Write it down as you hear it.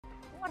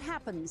What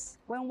happens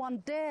when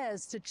one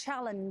dares to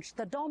challenge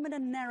the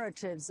dominant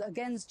narratives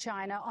against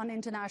China on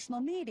international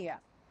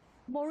media?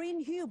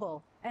 Maureen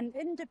Hubel, an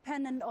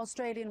independent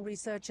Australian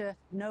researcher,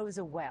 knows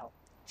it well.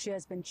 She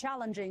has been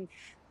challenging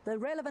the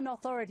relevant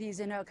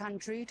authorities in her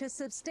country to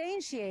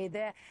substantiate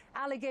their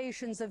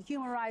allegations of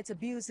human rights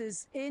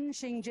abuses in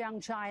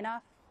Xinjiang,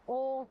 China,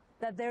 or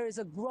that there is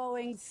a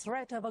growing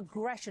threat of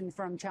aggression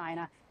from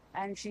China,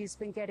 and she's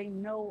been getting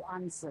no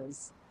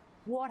answers.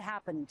 What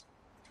happened?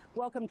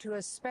 Welcome to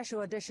a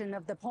special edition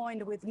of The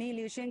Point with me,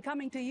 Liu Xin,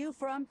 coming to you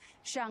from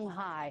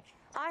Shanghai.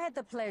 I had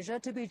the pleasure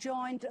to be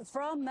joined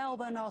from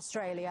Melbourne,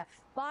 Australia,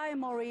 by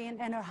Maureen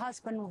and her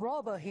husband,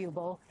 Robert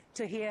Hubel,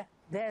 to hear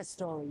their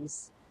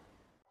stories.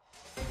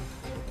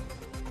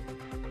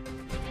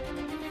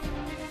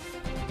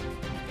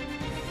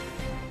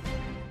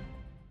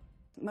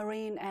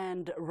 Maureen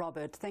and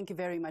Robert, thank you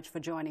very much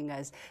for joining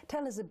us.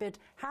 Tell us a bit,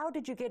 how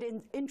did you get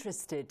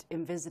interested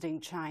in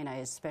visiting China,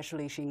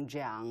 especially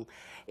Xinjiang,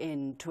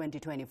 in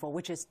 2024,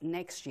 which is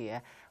next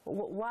year?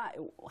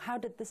 How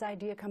did this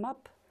idea come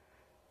up?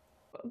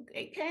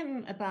 It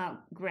came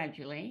about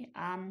gradually.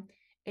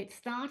 It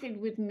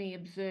started with me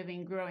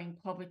observing growing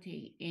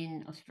poverty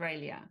in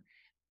Australia,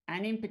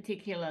 and in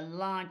particular, a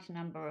large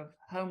number of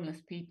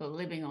homeless people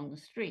living on the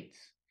streets.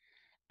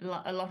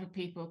 A lot of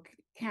people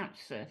couch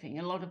surfing,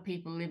 a lot of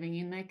people living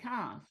in their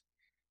cars.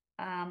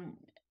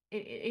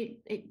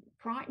 It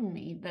frightened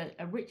me that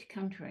a rich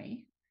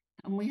country,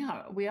 and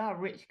we are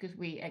rich because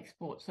we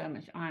export so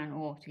much iron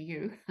ore to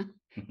you,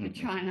 to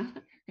China.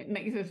 It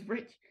makes us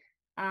rich.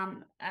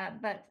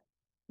 But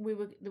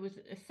there was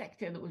a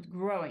sector that was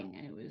growing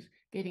and it was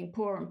getting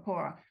poorer and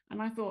poorer.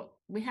 And I thought,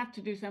 we have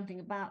to do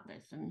something about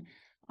this. And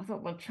I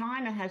thought, well,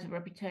 China has a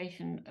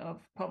reputation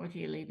of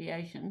poverty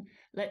alleviation.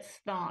 Let's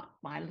start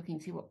by looking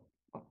to see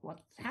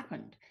what's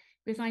happened.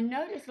 Because I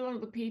noticed a lot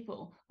of the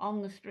people on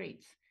the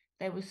streets,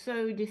 they were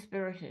so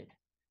dispirited.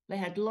 They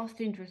had lost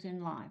interest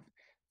in life.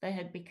 They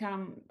had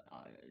become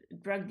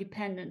drug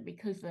dependent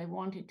because they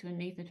wanted to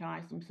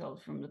anesthetize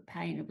themselves from the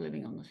pain of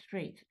living on the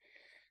street.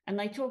 And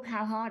they talk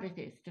how hard it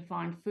is to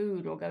find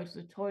food or go to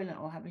the toilet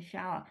or have a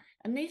shower.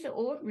 And these are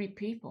ordinary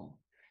people.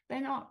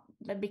 They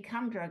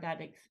become drug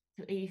addicts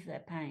to ease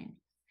their pain.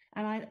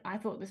 And I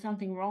thought there's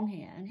something wrong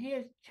here. And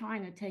here's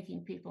China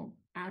taking people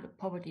out of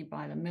poverty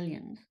by the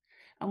millions.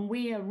 And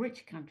we are a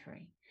rich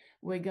country.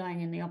 We're going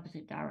in the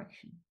opposite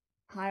direction.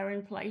 Higher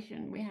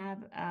inflation, we have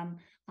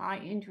high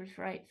interest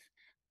rates,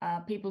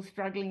 people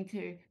struggling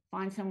to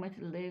find somewhere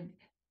to live,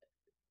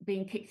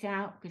 being kicked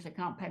out because they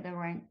can't pay their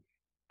rent.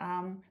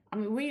 I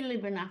mean, we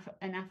live in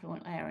an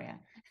affluent area,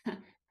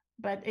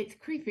 but it's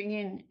creeping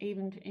in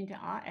even into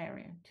our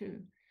area too.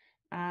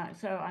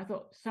 So I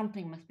thought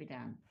something must be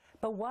done.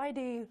 But why do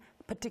you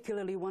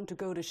particularly want to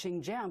go to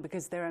Xinjiang?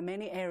 Because there are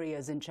many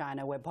areas in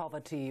China where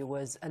poverty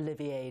was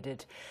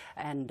alleviated.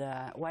 And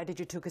why did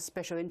you take a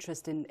special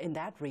interest in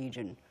that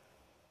region?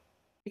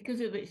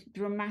 Because of its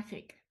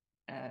dramatic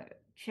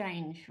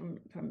change from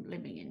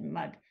living in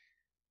mud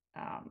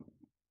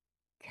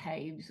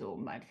caves or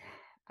mud,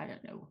 I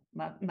don't know,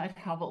 mud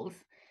hovels,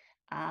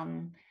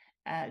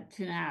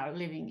 to now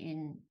living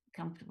in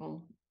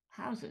comfortable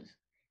houses.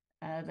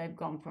 They've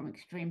gone from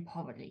extreme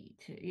poverty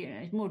to,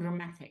 it's more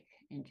dramatic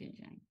in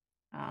Xinjiang.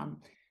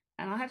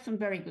 And I have some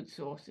very good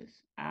sources.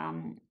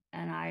 And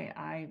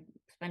I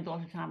spend a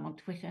lot of time on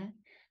Twitter.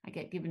 I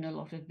get given a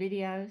lot of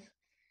videos.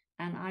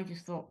 And I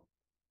just thought,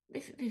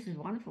 this is a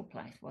wonderful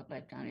place. What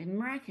they've done is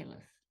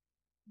miraculous.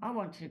 I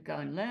want to go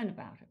and learn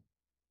about it.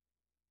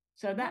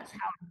 So that's how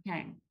I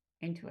came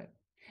into it.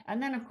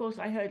 And then, of course,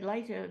 I heard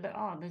later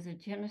that, there's a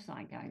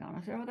genocide going on.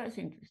 I said, that's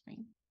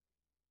interesting.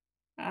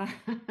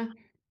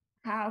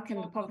 How can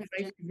the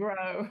population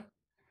grow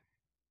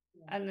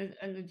and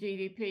the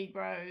GDP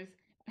grows?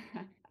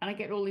 And I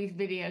get all these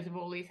videos of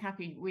all these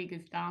happy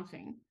Uyghurs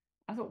dancing.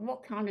 I thought,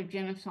 what kind of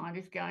genocide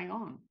is going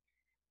on?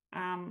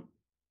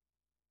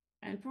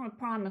 And from a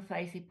prima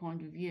facie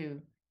point of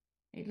view,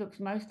 it looks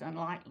most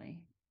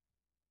unlikely.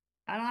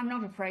 And I'm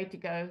not afraid to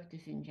go to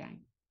Xinjiang.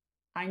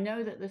 I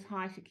know that there's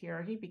high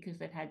security because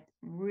they've had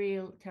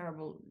real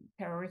terrible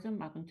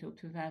terrorism up until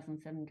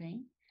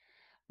 2017,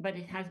 but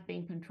it has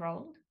been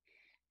controlled.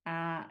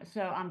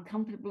 So I'm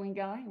comfortable in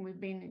going. We've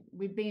been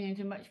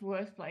into much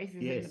worse places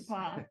in the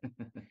past.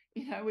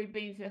 We've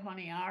been to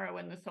Honiara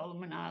when the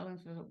Solomon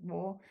Islands was at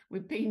war.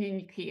 We've been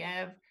in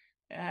Kiev,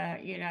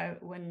 I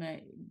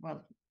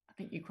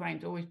think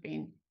Ukraine's always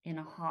been in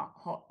a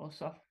hot or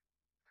soft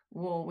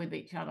war with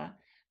each other.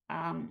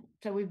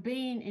 So we've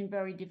been in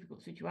very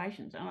difficult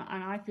situations,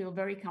 and I feel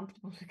very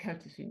comfortable to go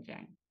to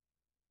Xinjiang.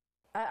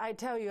 I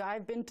tell you,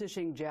 I've been to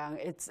Xinjiang.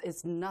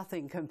 It's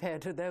nothing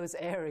compared to those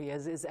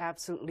areas. It's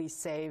absolutely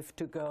safe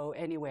to go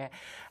anywhere.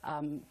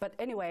 But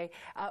anyway,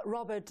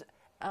 Robert,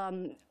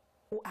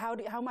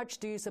 how much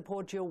do you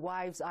support your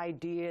wife's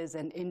ideas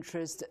and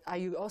interests? Are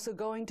you also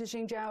going to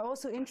Xinjiang?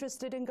 Also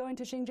interested in going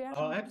to Xinjiang?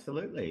 Oh,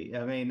 absolutely.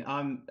 I mean,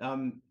 I'm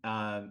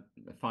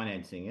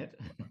financing it,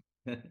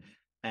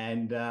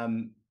 and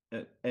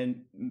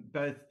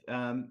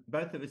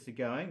both of us are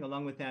going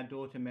along with our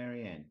daughter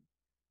Marianne.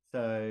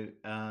 So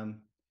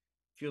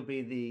she'll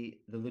be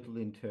the little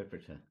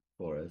interpreter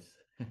for us.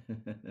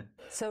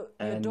 So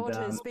your And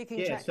daughter is speaking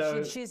yeah, Chinese.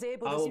 so She's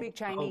able to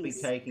speak I'll be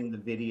Chinese. taking the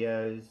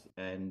videos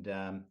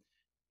and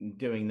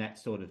doing that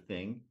sort of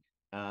thing.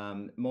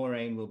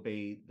 Maureen will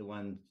be the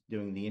one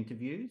doing the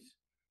interviews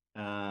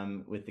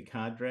with the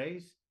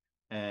cadres,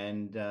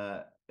 and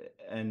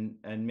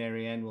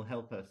Marianne will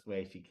help us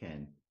where she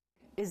can.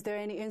 Is there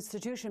any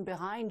institution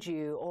behind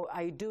you, or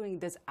are you doing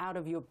this out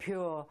of your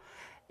pure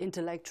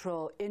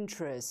intellectual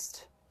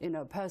interest,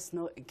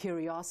 personal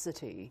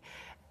curiosity?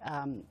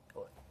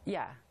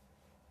 Yeah.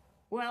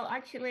 Well,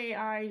 actually,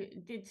 I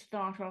did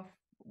start off.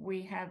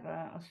 We have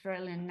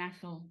Australian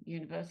National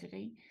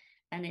University,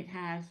 and it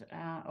has,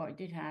 or it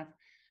did have,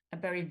 a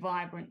very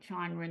vibrant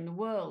China in the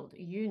World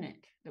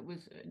unit that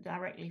was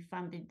directly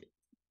funded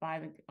by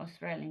the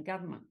Australian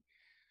government.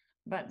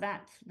 But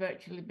that's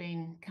virtually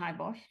been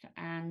kiboshed.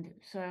 And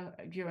so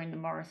during the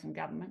Morrison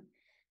government,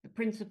 the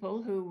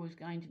principal, who was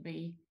going to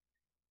be,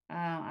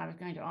 I was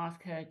going to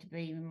ask her to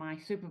be my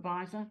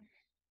supervisor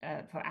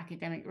for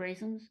academic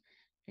reasons,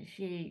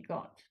 she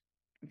got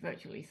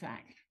virtually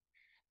sacked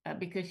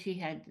because she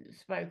had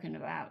spoken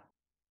about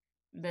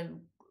the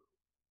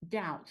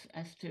doubts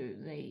as to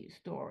the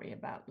story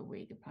about the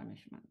Uyghur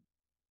punishment.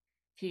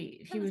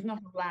 She was not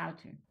allowed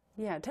to.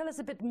 Yeah, tell us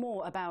a bit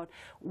more about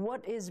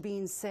what is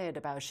being said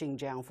about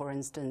Xinjiang, for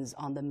instance,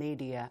 on the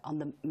media, on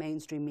the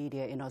mainstream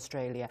media in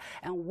Australia,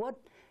 and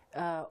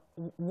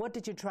what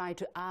did you try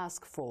to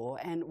ask for,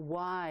 and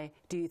why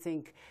do you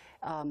think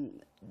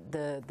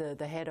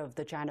the head of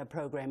the China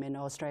program in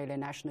Australia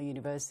National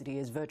University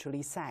is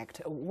virtually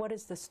sacked? What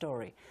is the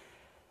story?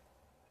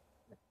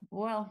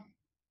 Well,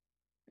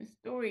 the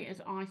story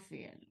as I see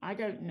it, I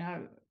don't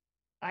know.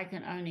 I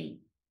can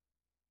only,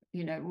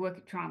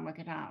 try and work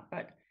it out.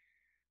 But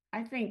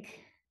I think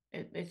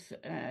this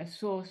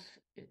source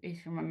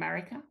is from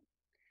America.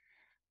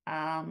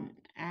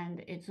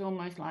 And it's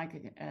almost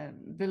like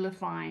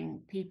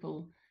vilifying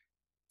people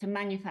to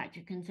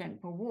manufacture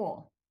consent for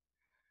war.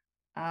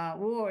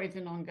 War is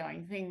an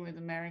ongoing thing with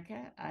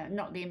America,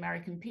 not the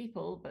American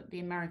people, but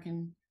the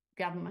American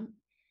government.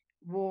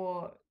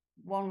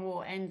 One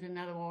war ends,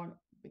 another war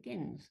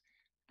begins.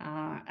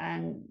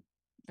 And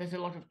there's a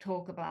lot of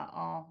talk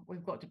about,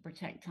 we've got to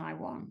protect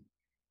Taiwan.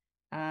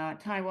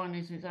 Taiwan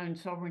is its own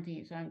sovereignty,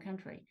 its own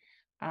country.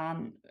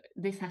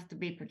 This has to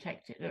be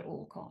protected at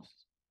all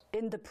costs.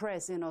 In the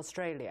press in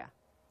Australia?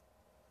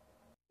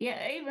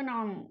 Yeah,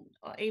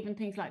 even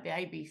things like the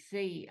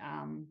ABC,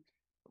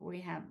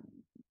 we have,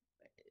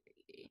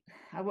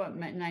 I won't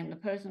name the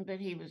person, but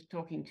he was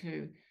talking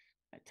to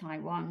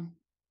Taiwan,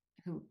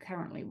 who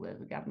currently were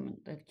the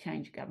government. They've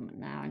changed government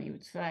now, and he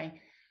would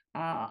say,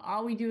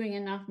 are we doing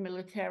enough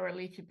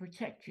militarily to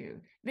protect you?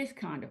 This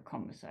kind of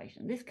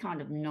conversation, this kind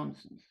of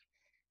nonsense.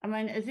 I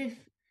mean, as if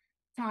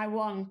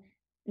Taiwan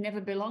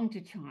never belonged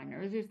to China,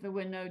 as if there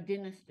were no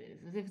dynasties,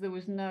 as if there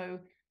was no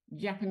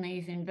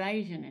Japanese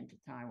invasion into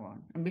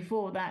Taiwan, and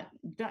before that,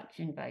 Dutch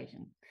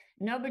invasion.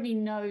 Nobody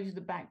knows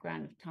the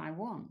background of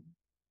Taiwan.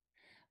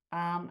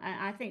 And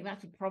I think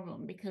that's a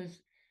problem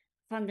because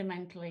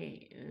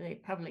fundamentally the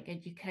public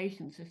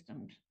education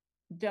systems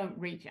don't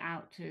reach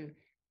out to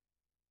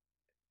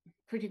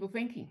critical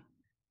thinking,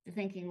 to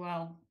thinking,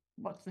 well,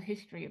 what's the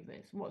history of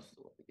this?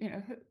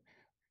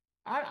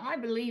 I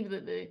believe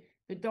that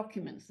the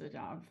documents that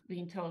I've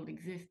been told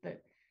exist,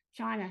 that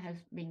China has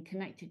been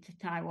connected to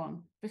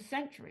Taiwan for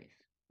centuries.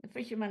 The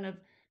fishermen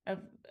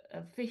have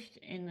fished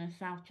in the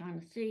South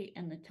China Sea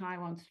and the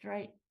Taiwan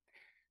Strait,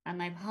 and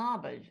they've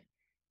harbored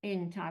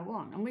in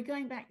Taiwan. And we're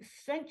going back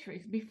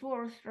centuries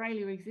before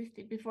Australia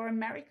existed, before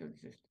America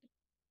existed.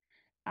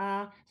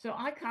 So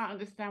I can't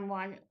understand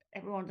why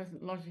everyone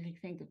doesn't logically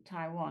think of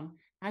Taiwan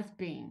as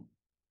being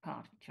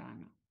part of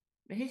China.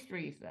 The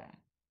history is there,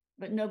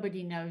 but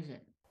nobody knows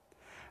it.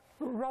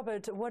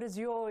 Robert, what is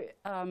your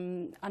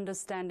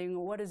understanding?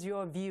 What is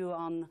your view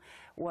on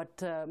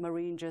what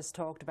Maureen just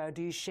talked about?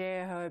 Do you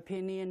share her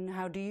opinion?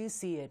 How do you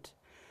see it?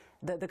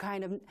 The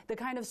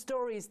kind of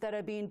stories that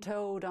are being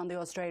told on the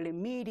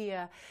Australian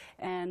media,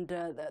 and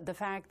the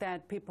fact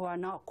that people are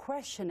not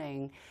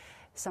questioning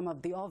some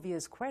of the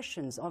obvious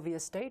questions,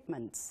 obvious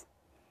statements.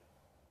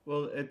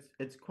 Well,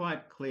 it's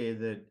quite clear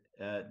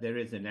that there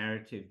is a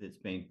narrative that's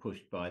being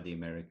pushed by the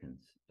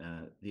Americans.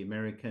 The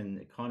American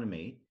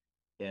economy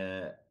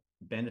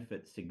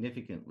benefits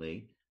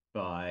significantly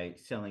by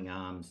selling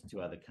arms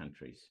to other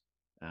countries,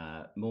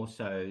 more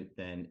so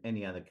than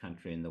any other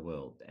country in the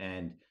world.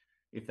 And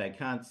if they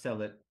can't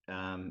sell it,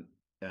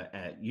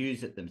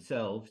 use it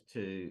themselves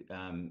to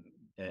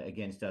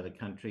against other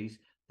countries,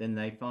 then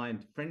they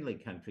find friendly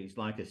countries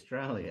like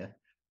Australia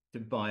to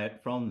buy it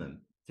from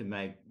them to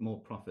make more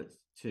profits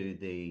to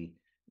the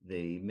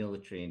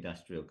military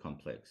industrial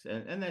complex.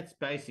 And that's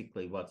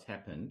basically what's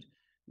happened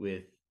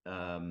with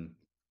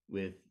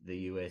the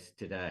US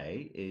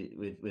today,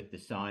 with the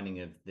signing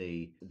of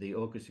the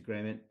AUKUS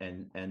agreement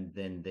and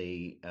then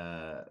the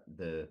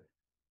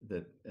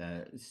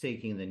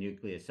seeking the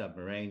nuclear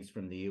submarines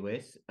from the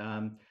US.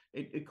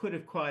 It could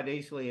have quite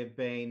easily have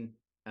been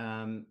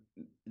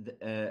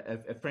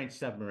a French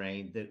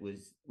submarine that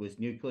was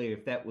nuclear.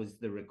 If that was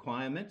the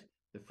requirement,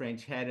 the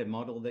French had a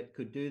model that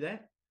could do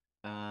that.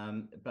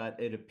 But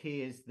it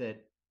appears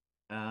that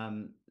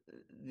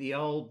the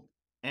old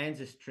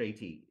ANZUS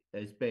Treaty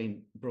has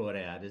been brought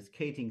out. As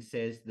Keating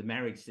says, the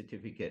marriage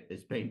certificate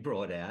has been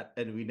brought out,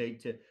 and we need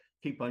to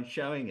keep on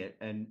showing it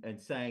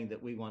and saying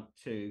that we want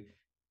to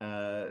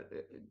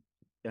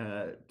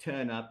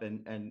turn up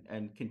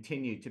and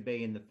continue to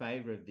be in the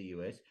favour of the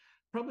US.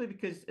 Probably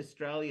because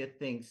Australia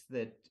thinks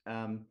that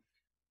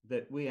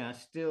that we are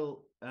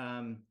still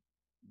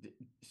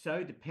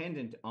so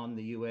dependent on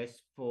the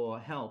US for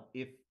help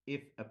if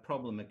a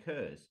problem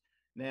occurs.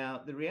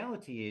 Now, the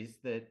reality is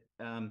that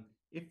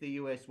if the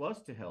US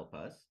was to help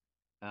us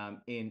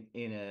in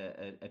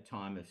a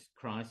time of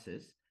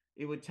crisis,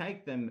 it would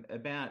take them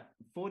about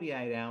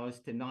 48 hours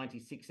to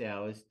 96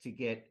 hours to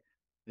get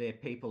their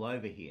people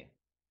over here.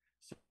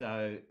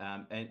 So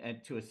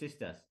and to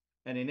assist us.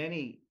 And in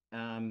any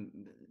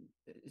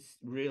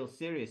real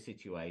serious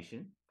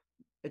situation,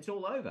 it's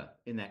all over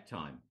in that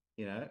time,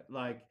 you know,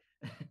 like.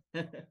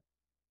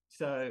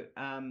 So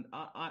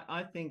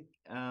I think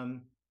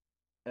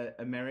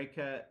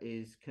America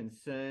is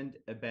concerned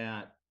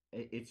about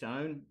its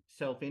own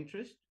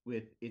self-interest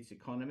with its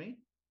economy.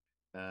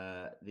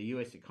 The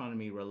US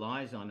economy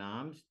relies on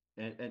arms.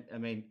 And I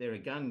mean, they're a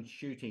gun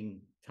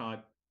shooting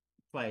type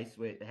place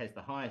where it has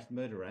the highest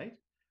murder rate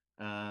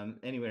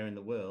anywhere in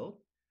the world.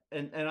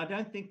 And I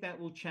don't think that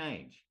will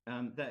change.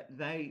 That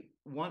they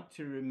want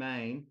to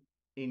remain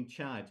in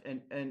charge.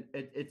 And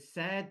it's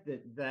sad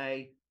that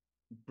they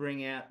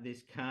bring out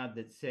this card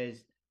that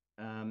says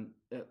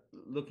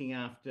looking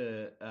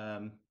after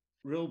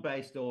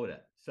rule-based order.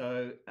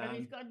 So but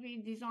it's got to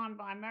be designed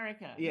by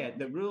America. Yeah,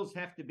 the rules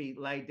have to be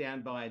laid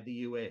down by the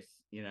US,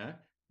 you know,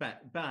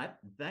 but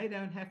they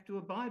don't have to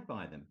abide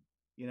by them,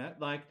 you know,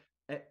 like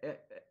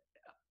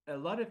a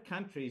lot of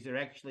countries are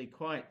actually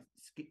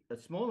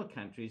smaller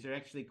countries are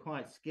actually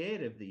quite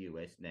scared of the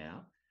US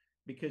now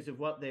because of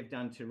what they've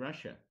done to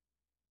Russia.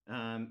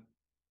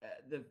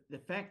 The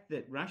fact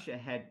that Russia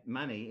had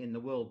money in the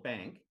World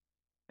Bank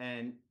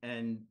and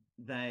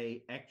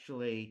they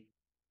actually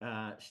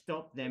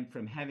stopped them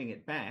from having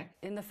it back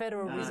in the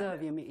Federal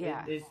Reserve. You mean,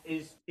 yeah?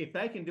 Is if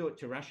they can do it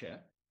to Russia,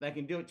 they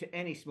can do it to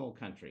any small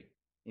country,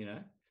 you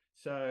know.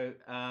 So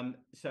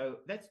so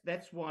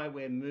that's why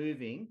we're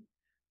moving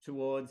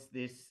towards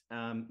this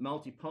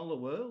multipolar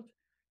world,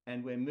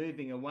 and we're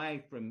moving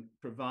away from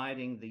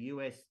providing the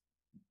US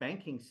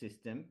banking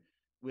system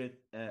with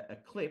a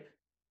clip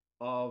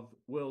of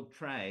world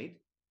trade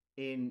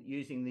in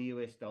using the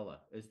US dollar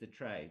as the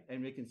trade.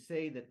 And we can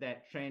see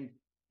that trend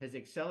has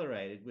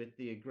accelerated with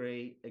the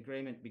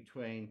agreement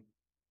between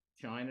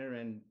China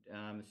and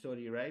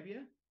Saudi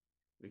Arabia.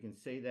 We can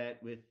see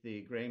that with the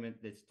agreement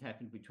that's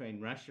happened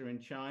between Russia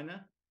and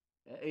China,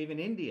 even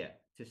India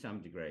to some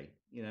degree.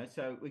 You know,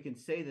 so we can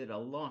see that a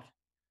lot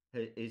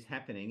is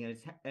happening,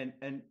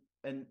 and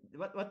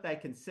what they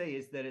can see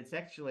is that it's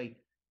actually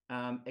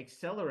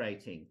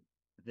accelerating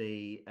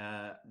the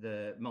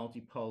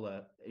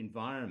multipolar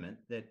environment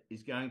that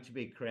is going to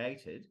be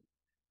created,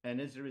 and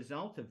as a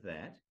result of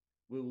that,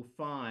 we will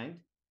find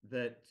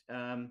that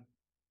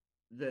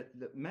that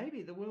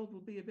maybe the world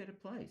will be a better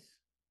place.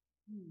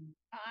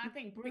 I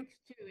think BRICS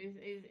too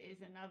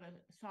is another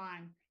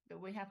sign that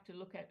we have to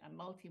look at a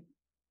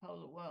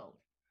multipolar world,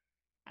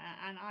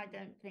 and I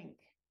don't think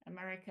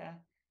America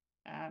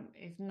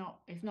is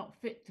not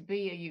fit to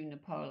be a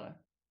unipolar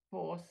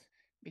force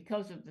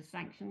because of the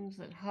sanctions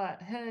that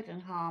hurt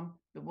and harm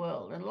the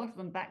world, and a lot of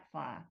them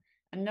backfire,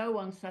 and no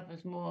one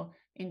suffers more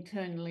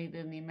internally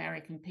than the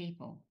American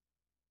people.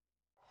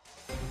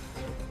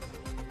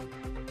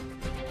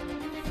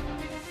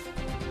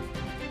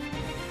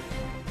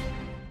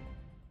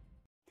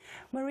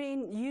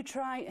 Maureen,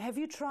 have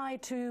you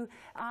tried to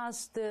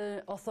ask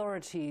the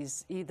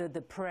authorities, either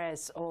the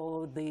press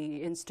or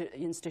the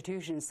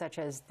institutions such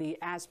as the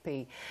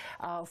ASPI,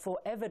 for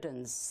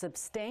evidence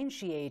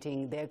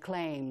substantiating their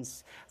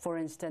claims, for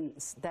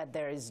instance, that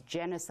there is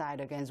genocide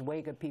against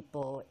Uyghur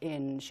people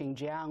in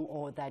Xinjiang,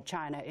 or that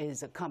China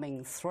is a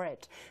coming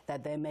threat,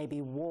 that there may be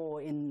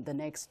war in the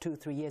next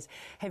 2-3 years?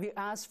 Have you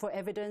asked for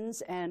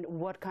evidence, and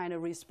what kind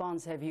of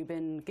response have you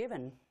been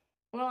given?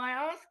 Well, I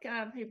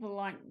ask people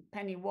like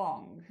Penny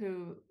Wong,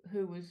 who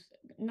was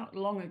not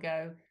long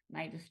ago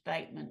made a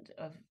statement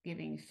of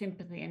giving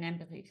sympathy and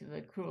empathy to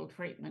the cruel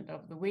treatment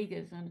of the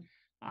Uyghurs, and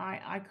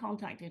I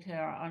contacted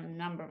her on a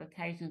number of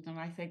occasions, and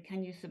I said,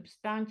 can you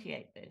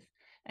substantiate this?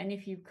 And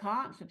if you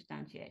can't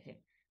substantiate it,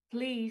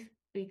 please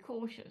be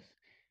cautious.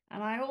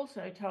 And I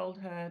also told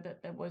her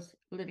that there was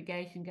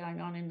litigation going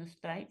on in the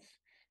States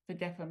for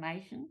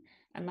defamation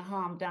and the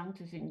harm done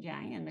to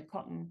Xinjiang and the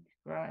cotton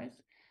growers.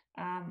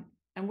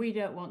 And we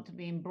don't want to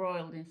be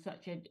embroiled in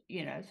such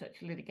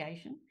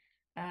litigation.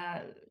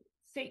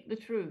 Seek the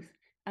truth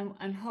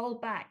and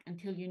hold back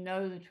until you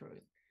know the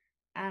truth.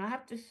 And I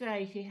have to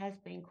say, she has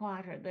been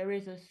quieter. There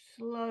is a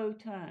slow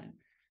turn.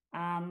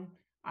 I'm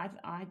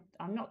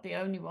not the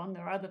only one.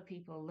 There are other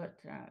people that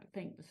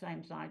think the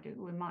same as I do.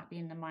 We might be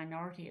in the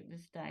minority at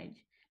this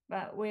stage,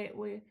 but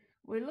we're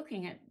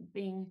looking at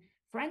being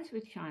friends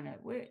with China.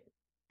 We're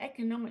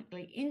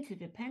economically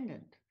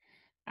interdependent,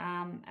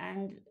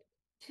 and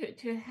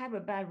to have a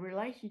bad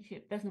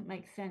relationship doesn't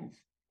make sense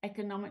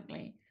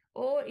economically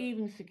or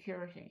even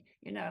security.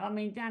 You know, I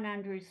mean, Dan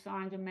Andrews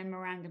signed a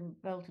memorandum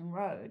of Belt and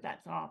Road.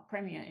 That's our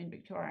premier in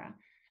Victoria,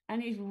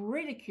 and he's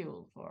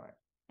ridiculed for it.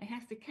 He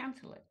has to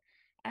cancel it.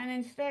 And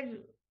instead,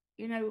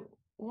 you know,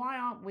 why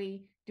aren't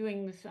we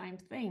doing the same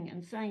thing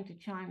and saying to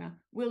China,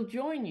 we'll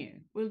join you,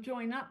 we'll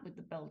join up with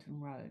the Belt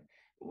and Road,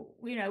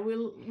 you know,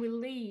 we'll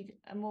lead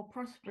a more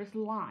prosperous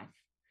life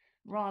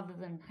rather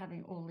than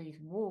having all these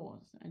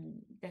wars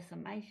and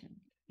decimation.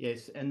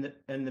 Yes, and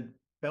the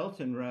Belt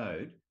and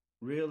Road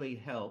really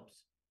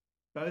helps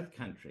both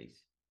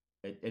countries.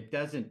 It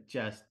doesn't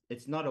just,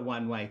 it's not a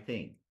one-way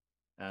thing.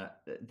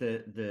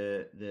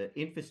 The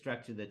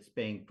infrastructure that's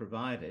being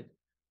provided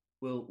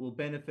will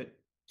benefit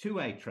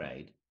two-way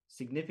trade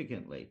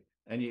significantly.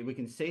 And we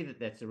can see that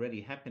that's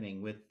already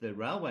happening with the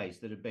railways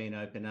that have been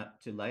opened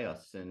up to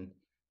Laos and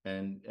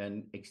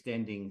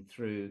extending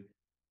through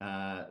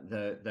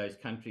those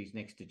countries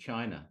next to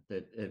China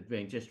that have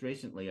been just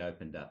recently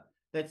opened up.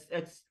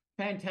 That's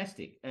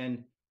fantastic.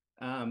 And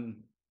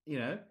you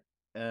know,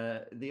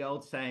 the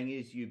old saying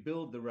is, you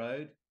build the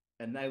road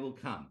and they will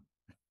come.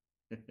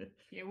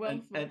 Yeah,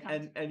 well,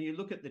 and you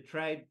look at the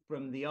trade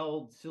from the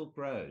old Silk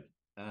Road,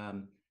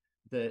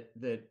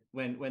 that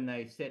when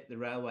they set the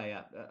railway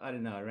up, I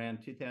don't know,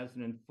 around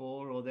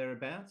 2004 or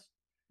thereabouts,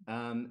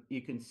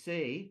 you can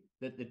see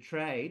that the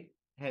trade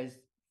has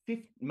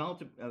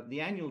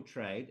the annual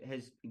trade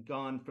has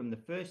gone from the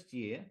first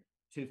year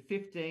to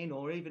 15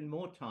 or even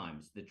more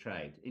times the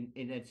trade.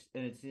 It's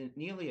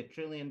nearly $1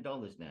 trillion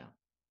now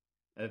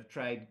of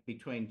trade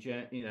between,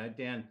 you know,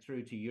 down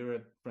through to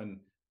Europe from,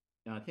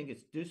 I think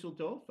it's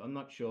Dusseldorf, I'm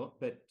not sure,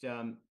 but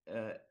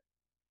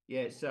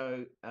yeah,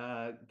 so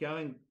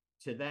going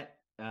to that,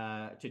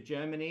 to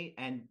Germany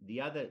and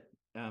the other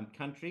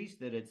countries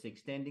that it's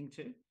extending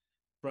to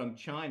from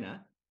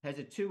China has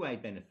a two-way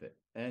benefit.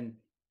 And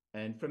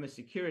from a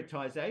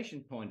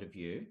securitization point of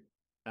view,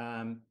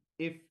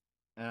 if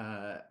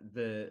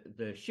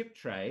the ship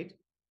trade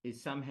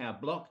is somehow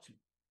blocked,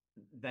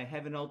 they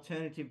have an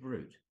alternative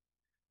route,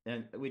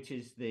 and which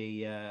is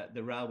the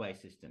railway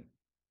system,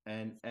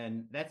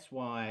 and that's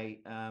why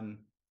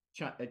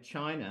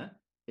China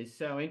is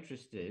so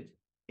interested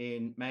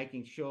in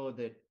making sure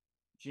that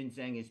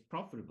Xinjiang is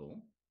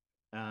profitable,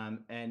 and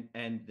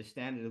the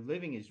standard of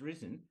living is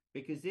risen,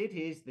 because it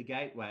is the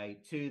gateway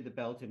to the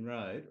Belt and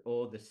Road,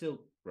 or the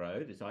Silk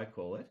Road, as I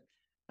call it,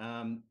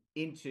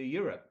 into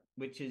Europe,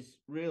 which is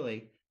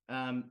really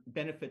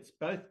benefits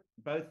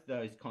both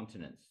those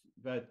continents,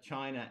 both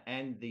China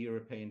and the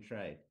European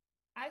trade.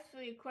 As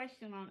for your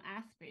question on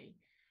ASPI,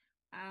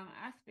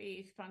 ASPI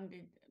is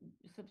funded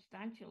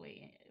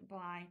substantially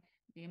by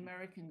the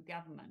American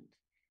government,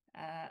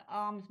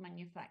 arms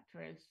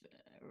manufacturers,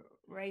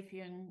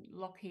 Raytheon,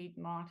 Lockheed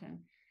Martin.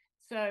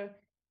 So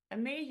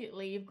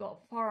immediately you've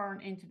got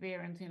foreign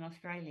interference in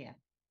Australia.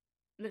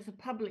 That's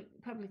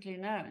publicly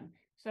known.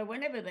 So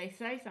whenever they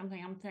say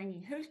something, I'm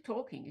thinking, who's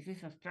talking? Is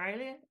this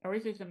Australia or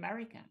is this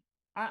America?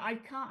 I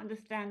can't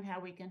understand how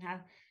we can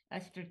have a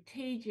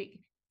strategic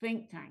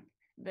think tank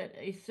that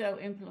is so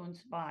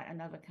influenced by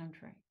another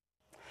country.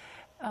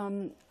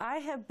 I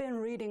have been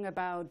reading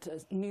about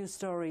news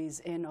stories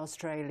in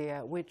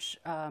Australia, which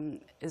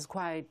is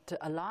quite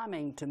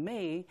alarming to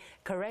me.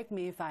 Correct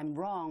me if I'm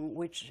wrong,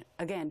 which,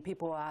 again,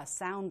 people are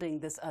sounding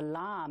this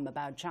alarm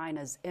about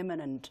China's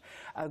imminent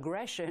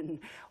aggression,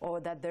 or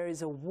that there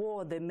is a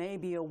war, there may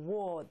be a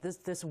war,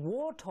 this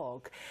war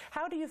talk.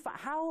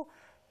 How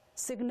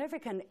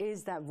significant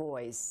is that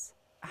voice?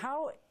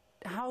 How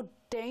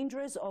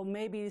dangerous, or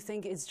maybe you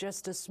think it's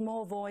just a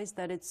small voice,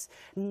 that it's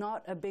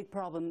not a big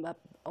problem,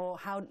 or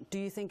how do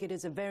you think it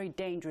is a very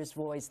dangerous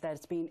voice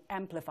that's being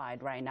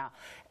amplified right now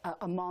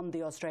among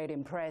the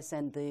Australian press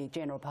and the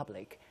general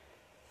public?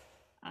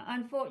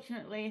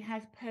 Unfortunately, it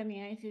has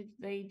permeated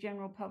the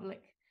general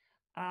public.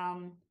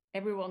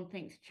 Everyone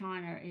thinks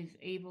China is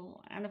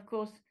evil. And of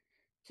course,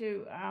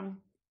 the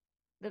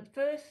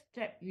first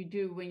step you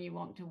do when you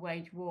want to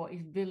wage war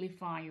is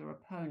vilify your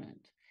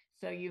opponent.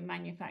 So you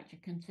manufacture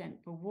consent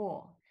for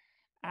war.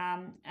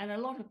 And a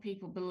lot of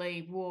people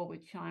believe war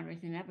with China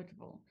is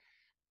inevitable.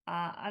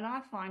 And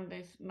I find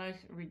this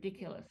most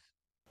ridiculous.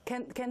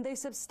 Can they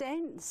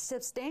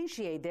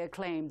substantiate their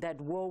claim that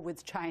war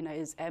with China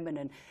is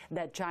imminent,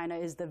 that China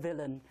is the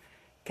villain?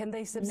 Can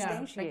they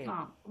substantiate? No, they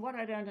can't. What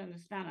I don't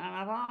understand, and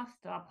I've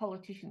asked our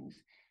politicians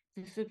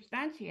to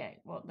substantiate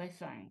what they're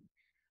saying.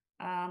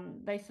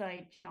 They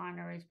say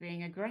China is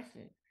being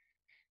aggressive.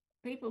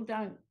 People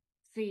don't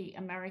see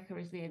America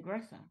as the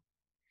aggressor.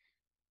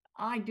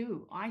 I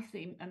do. I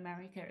see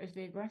America as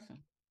the aggressor.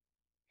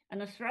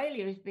 And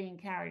Australia is being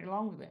carried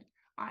along with it.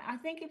 I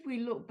think if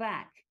we look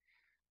back,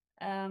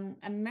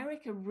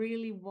 America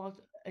really was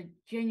a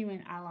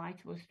genuine ally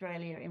to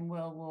Australia in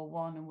World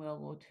War I and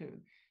World War II.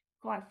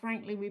 Quite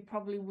frankly, we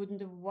probably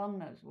wouldn't have won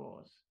those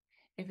wars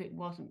if it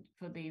wasn't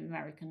for the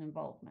American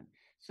involvement.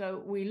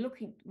 So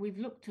we've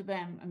looked to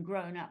them and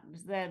grown up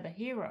as they're the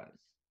heroes.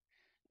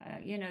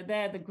 You know,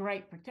 they're the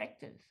great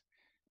protectors.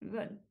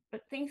 But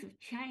things have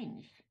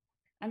changed.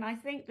 And I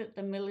think that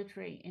the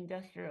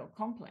military-industrial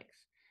complex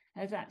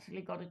has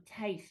actually got a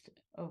taste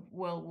of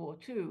World War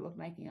II, of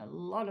making a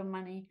lot of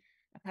money,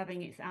 of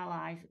having its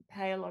allies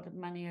pay a lot of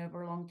money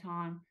over a long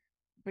time.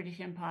 British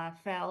Empire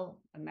fell,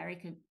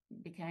 America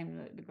became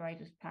the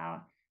greatest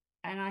power.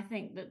 And I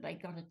think that they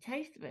got a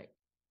taste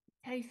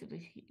of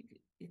this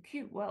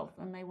acute wealth,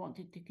 and they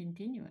wanted to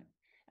continue it.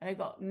 And they've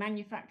got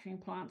manufacturing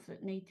plants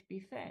that need to be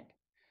fed.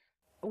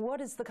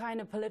 What is the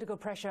kind of political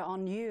pressure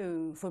on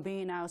you for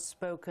being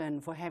outspoken,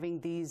 for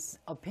having these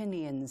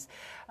opinions?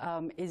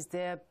 Is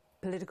there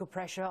political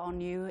pressure on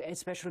you,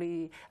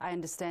 especially, I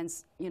understand,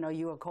 you know,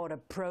 you are called a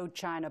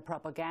pro-China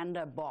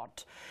propaganda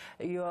bot.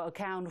 Your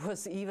account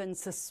was even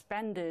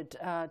suspended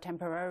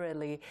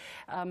temporarily.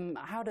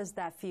 How does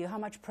that feel? How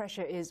much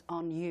pressure is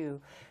on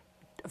you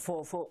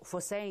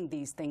for saying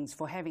these things,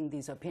 for having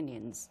these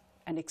opinions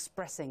and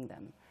expressing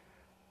them?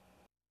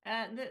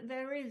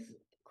 There is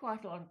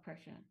quite a lot of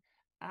pressure.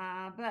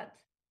 But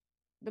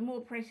the more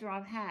pressure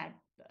I've had,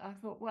 I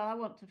thought, well, I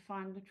want to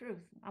find the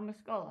truth. I'm a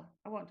scholar.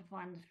 I want to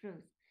find the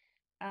truth.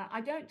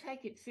 I don't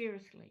take it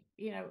seriously.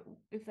 You know,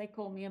 if they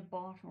call me a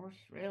bot or a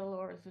shrill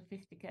or a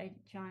sophisticated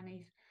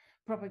Chinese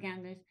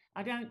propagandist,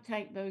 I don't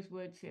take those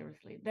words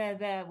seriously. They're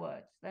their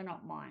words. They're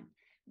not mine.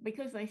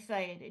 Because they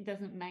say it, it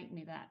doesn't make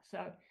me that.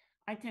 So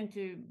I tend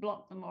to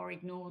block them or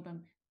ignore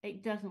them.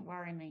 It doesn't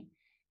worry me.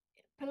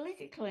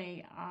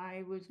 Politically,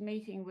 I was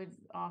meeting with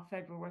our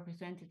federal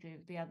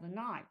representative the other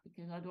night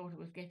because our daughter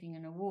was getting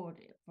an award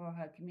for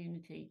her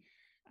community,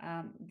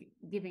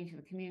 giving to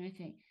the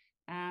community.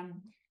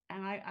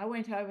 And I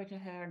went over to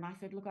her and I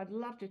said, look, I'd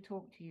love to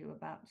talk to you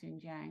about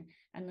Xinjiang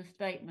and the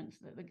statements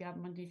that the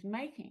government is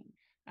making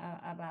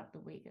about the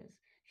Uyghurs.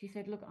 She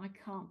said, look, I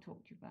can't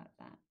talk to you about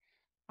that.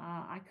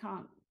 I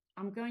can't.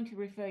 I'm going to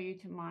refer you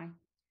to my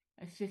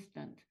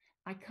assistant.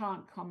 I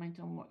can't comment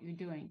on what you're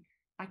doing.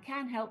 I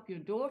can help your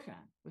daughter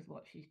with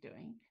what she's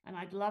doing, and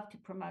I'd love to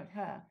promote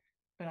her,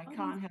 but I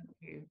can't help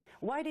you.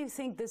 Why do you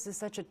think this is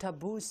such a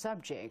taboo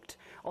subject,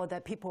 or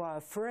that people are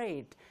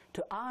afraid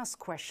to ask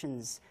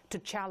questions, to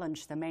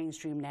challenge the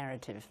mainstream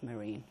narrative,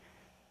 Maureen?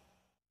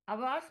 I've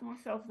asked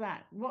myself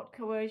that. What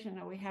coercion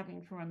are we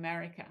having from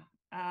America?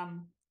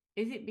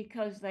 Is it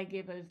because they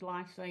give us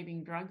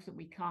life-saving drugs that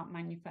we can't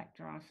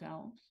manufacture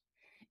ourselves?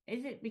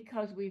 Is it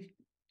because we've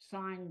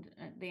signed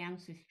the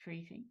ANZUS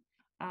Treaty?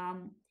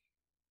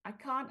 I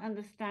can't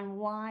understand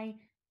why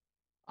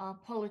our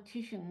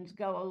politicians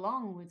go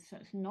along with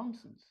such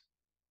nonsense.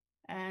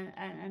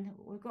 And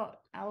we've got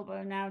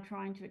Albo now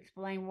trying to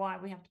explain why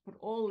we have to put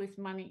all this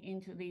money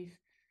into these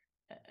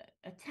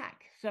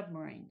attack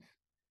submarines.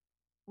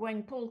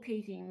 When Paul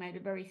Keating made a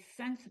very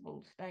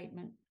sensible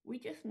statement, we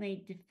just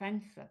need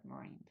defense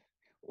submarines.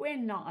 We're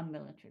not a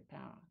military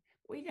power.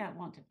 We don't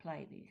want to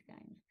play these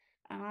games.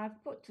 And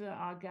I've put to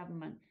our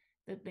government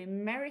that the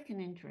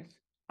American interests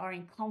are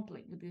in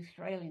conflict with the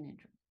Australian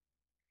interests.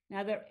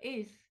 Now, there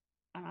is,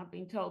 and I've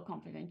been told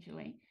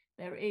confidentially,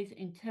 there is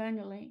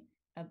internally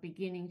a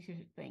beginning to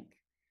think.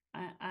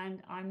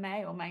 And I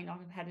may or may not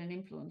have had an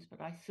influence,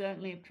 but I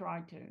certainly have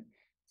tried to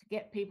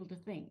get people to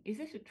think, is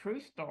this a true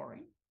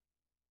story?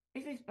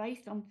 Is this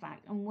based on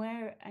fact?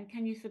 And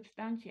can you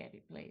substantiate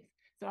it, please?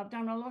 So I've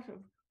done a lot of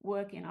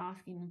work in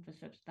asking them for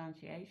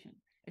substantiation,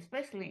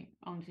 especially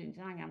on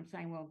Xinjiang. I'm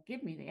saying, well,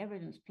 give me the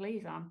evidence,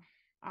 please.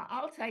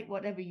 I'll take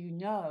whatever you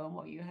know and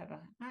what you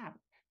have,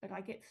 but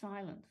I get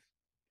silence.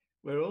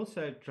 We're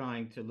also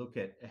trying to look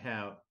at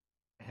how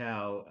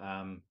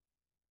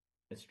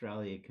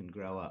Australia can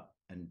grow up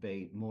and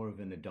be more of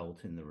an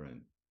adult in the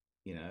room.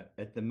 You know,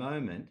 at the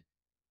moment,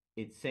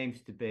 it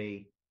seems to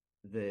be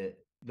the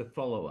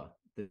follower,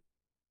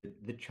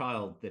 the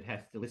child that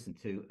has to listen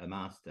to a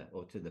master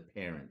or to the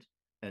parent,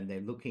 and they're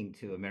looking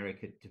to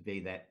America to be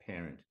that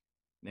parent.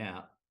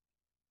 Now,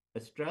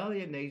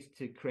 Australia needs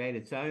to create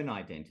its own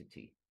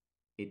identity.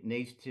 It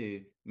needs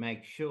to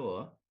make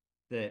sure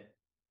that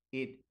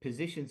it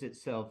positions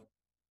itself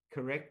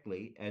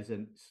correctly as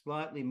a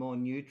slightly more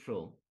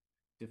neutral,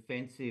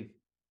 defensive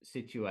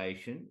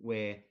situation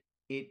where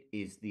it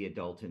is the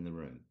adult in the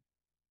room.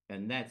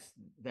 And that's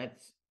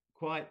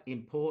quite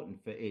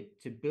important for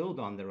it to build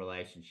on the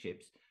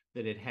relationships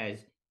that it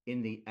has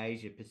in the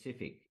Asia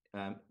Pacific,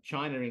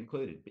 China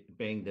included,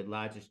 being the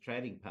largest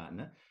trading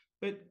partner,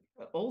 but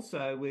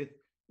also with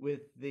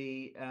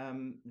the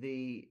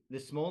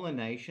smaller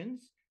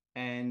nations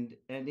and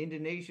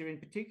Indonesia in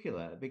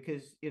particular,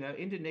 because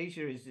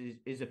Indonesia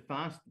is a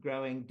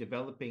fast-growing,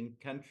 developing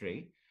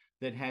country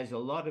that has a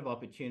lot of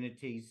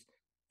opportunities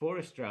for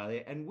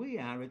Australia, and we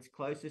are its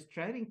closest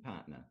trading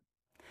partner.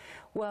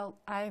 Well,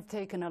 I've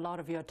taken a lot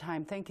of your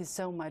time. Thank you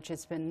so much.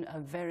 It's been a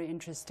very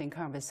interesting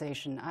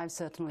conversation. I've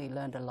certainly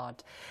learned a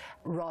lot.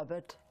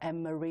 Robert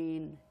and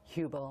Maureen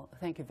Hubel,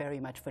 thank you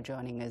very much for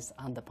joining us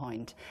on The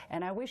Point.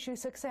 And I wish you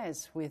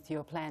success with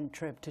your planned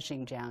trip to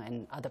Xinjiang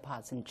and other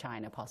parts in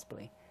China,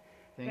 possibly.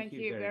 Thank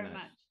you very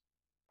much.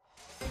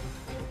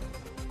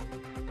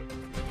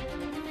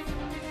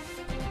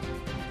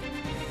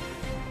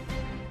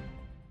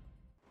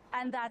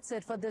 And that's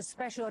it for this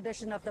special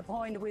edition of The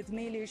Point with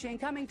me, Liu Xin,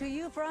 coming to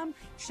you from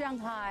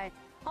Shanghai.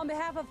 On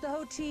behalf of the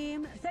whole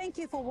team, thank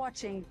you for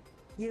watching.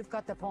 You've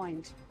got the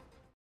point.